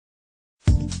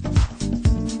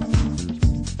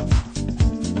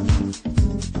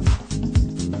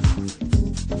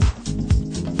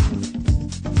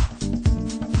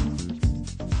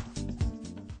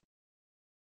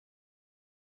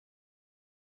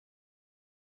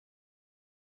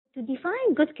To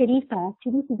define good career paths,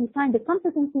 you need to define the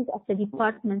competencies of the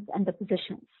departments and the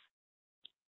positions.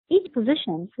 Each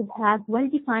position should have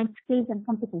well-defined skills and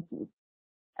competencies.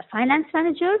 A finance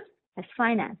manager has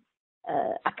finance,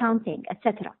 accounting,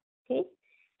 etc. Okay,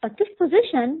 but this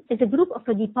position is a group of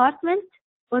a department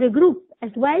or a group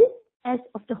as well as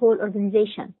of the whole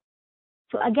organization.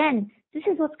 So again, this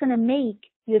is what's going to make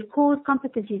your core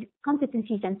competencies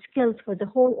and skills for the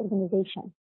whole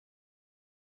organization.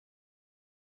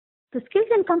 The skills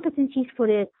and competencies for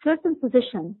a certain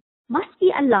position must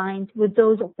be aligned with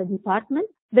those of the department,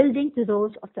 building to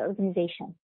those of the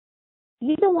organization.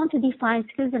 You don't want to define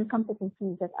skills and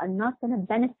competencies that are not going to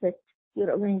benefit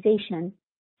your organization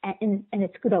in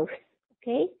its growth,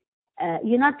 okay?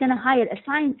 You're not going to hire a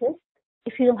scientist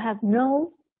if you don't have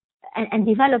and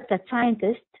develop that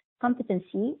scientist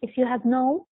competency if you have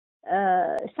no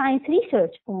science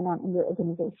research going on in your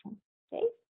organization, okay?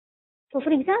 So,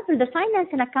 for example, the finance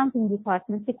and accounting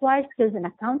department requires skills in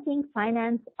accounting,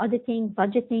 finance, auditing,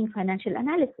 budgeting, financial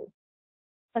analysis.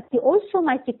 But you also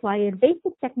might require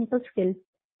basic technical skills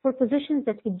for positions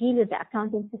that will deal with the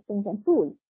accounting systems and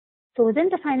tools. So within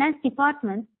the finance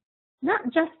department, not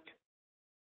just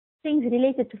things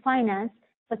related to finance,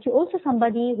 but you're also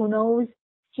somebody who knows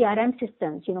CRM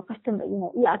systems,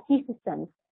 ERP systems,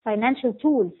 financial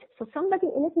tools. So somebody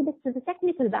a little bit with a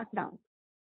technical background.